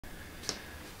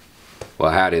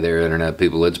Well, howdy there, Internet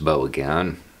people. It's Bo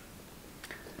again.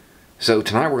 So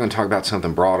tonight we're going to talk about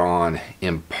something brought on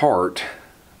in part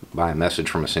by a message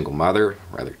from a single mother,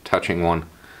 rather touching one,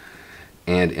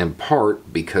 and in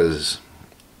part because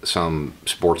some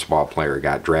sports ball player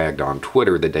got dragged on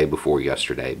Twitter the day before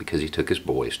yesterday because he took his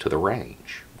boys to the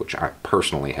range, which I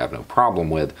personally have no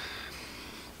problem with.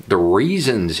 The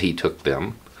reasons he took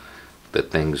them, the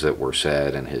things that were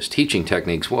said, and his teaching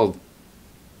techniques, well,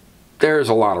 there's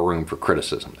a lot of room for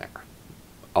criticism there.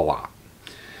 A lot.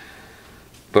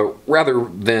 But rather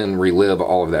than relive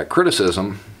all of that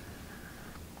criticism,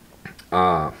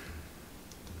 I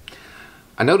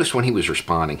noticed when he was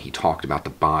responding, he talked about the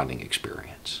bonding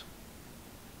experience.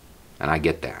 And I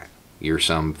get that. You're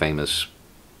some famous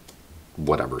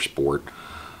whatever sport.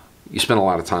 You spend a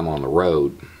lot of time on the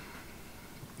road.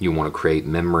 You want to create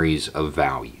memories of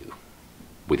value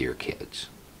with your kids.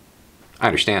 I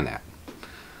understand that.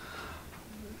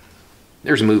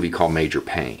 There's a movie called Major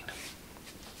Payne.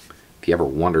 If you ever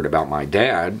wondered about my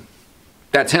dad,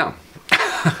 that's him.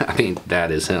 I mean,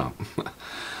 that is him.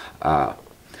 A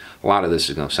lot of this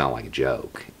is going to sound like a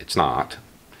joke. It's not.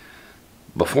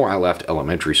 Before I left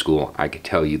elementary school, I could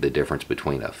tell you the difference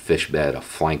between a fish bed, a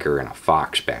flanker, and a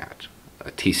fox bat,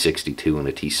 a T62 and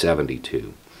a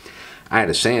T72. I had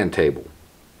a sand table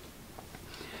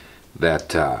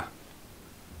that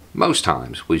most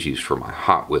times was used for my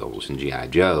Hot Wheels and G.I.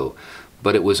 Joe,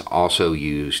 but it was also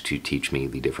used to teach me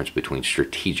the difference between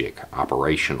strategic,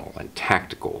 operational, and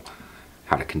tactical,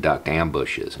 how to conduct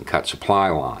ambushes and cut supply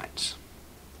lines.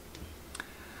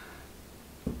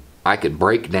 I could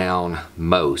break down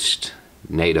most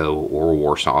NATO or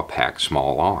Warsaw Pact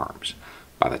small arms.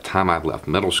 By the time I left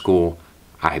middle school,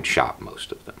 I had shot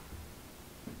most of them.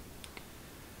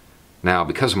 Now,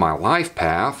 because of my life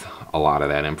path, a lot of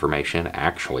that information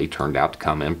actually turned out to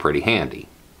come in pretty handy.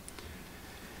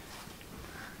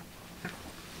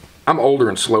 I'm older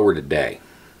and slower today,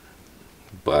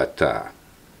 but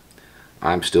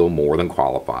I'm still more than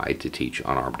qualified to teach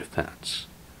unarmed defense.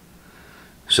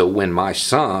 So when my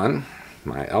son,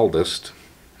 my eldest,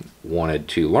 wanted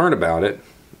to learn about it,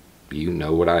 you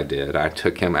know what I did. I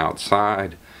took him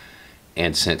outside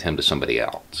and sent him to somebody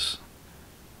else.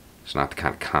 It's not the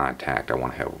kind of contact I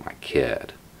want to have with my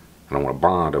kid. I don't want to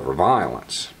bond over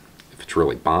violence, if it's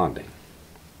really bonding.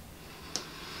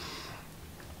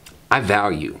 I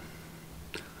value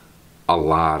a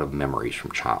lot of memories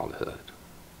from childhood.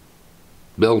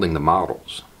 Building the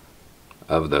models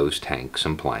of those tanks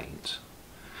and planes.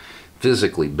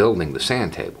 Physically building the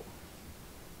sand table.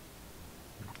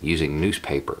 Using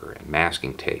newspaper and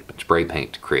masking tape and spray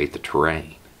paint to create the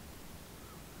terrain.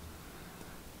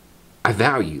 I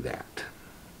value that.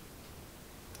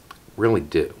 Really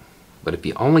do. But if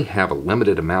you only have a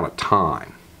limited amount of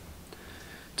time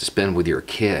to spend with your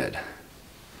kid,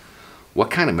 what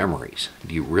kind of memories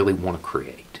do you really want to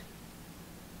create?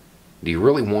 Do you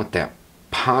really want that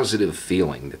positive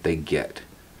feeling that they get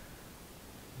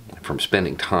from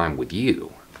spending time with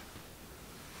you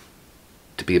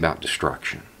to be about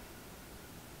destruction?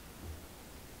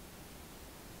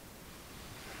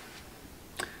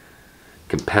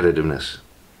 Competitiveness,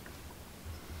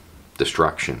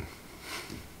 destruction,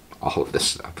 all of this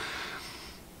stuff.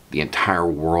 The entire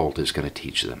world is going to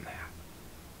teach them that.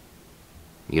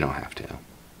 You don't have to.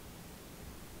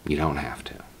 You don't have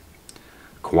to.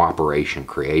 Cooperation,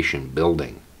 creation,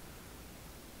 building.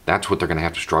 That's what they're going to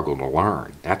have to struggle to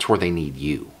learn. That's where they need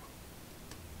you.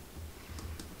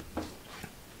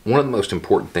 One of the most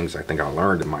important things I think I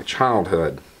learned in my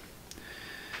childhood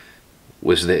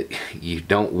was that you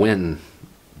don't win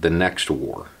the next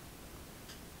war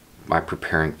by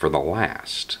preparing for the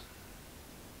last.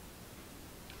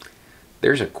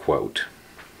 There's a quote.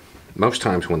 Most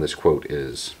times when this quote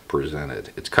is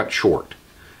presented, it's cut short,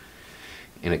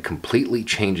 and it completely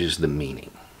changes the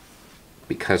meaning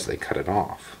because they cut it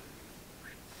off.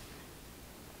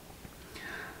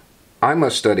 I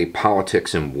must study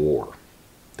politics and war,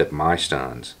 that my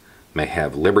sons may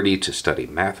have liberty to study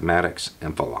mathematics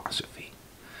and philosophy.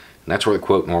 And that's where the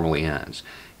quote normally ends.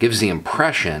 Gives the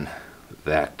impression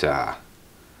that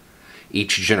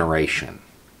each generation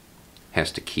has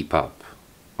to keep up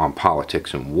on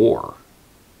politics and war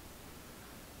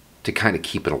to kind of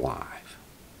keep it alive.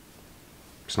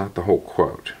 It's not the whole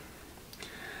quote.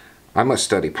 I must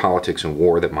study politics and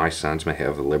war that my sons may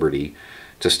have the liberty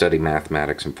to study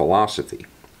mathematics and philosophy.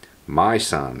 My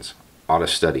sons ought to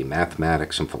study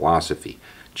mathematics and philosophy,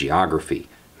 geography,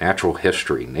 natural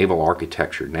history, naval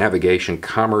architecture, navigation,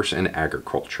 commerce, and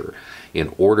agriculture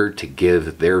in order to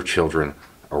give their children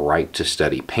a right to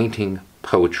study painting,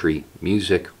 poetry,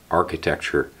 music,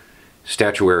 architecture,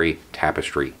 Statuary,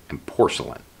 tapestry, and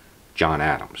porcelain, John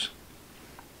Adams.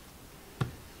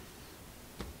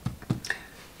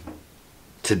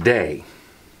 Today,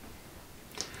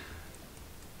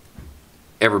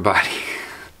 everybody,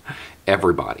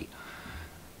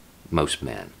 most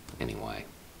men anyway,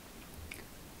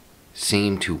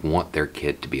 seem to want their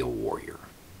kid to be a warrior.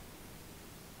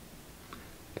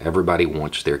 Everybody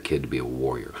wants their kid to be a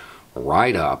warrior,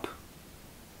 right up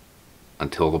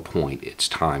until the point it's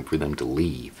time for them to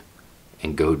leave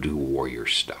and go do warrior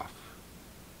stuff.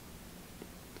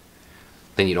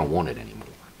 Then you don't want it anymore.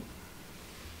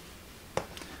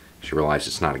 You realize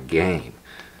it's not a game.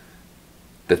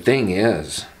 The thing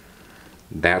is,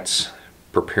 that's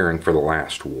preparing for the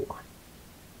last war.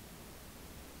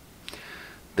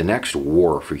 The next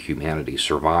war for humanity's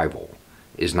survival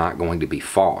is not going to be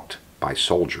fought by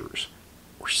soldiers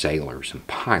or sailors and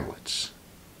pilots.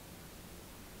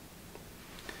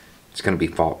 It's going to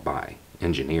be fought by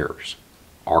engineers,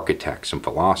 architects, and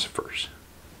philosophers.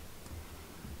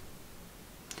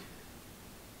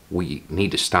 We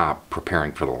need to stop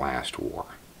preparing for the last war,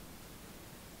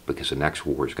 because the next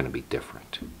war is going to be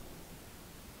different.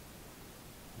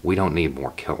 We don't need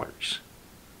more killers.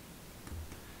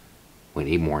 We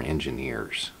need more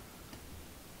engineers.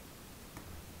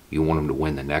 You want them to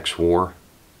win the next war?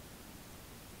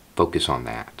 Focus on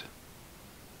that.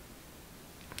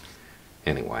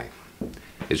 Anyway,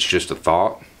 it's just a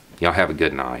thought. Y'all have a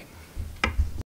good night.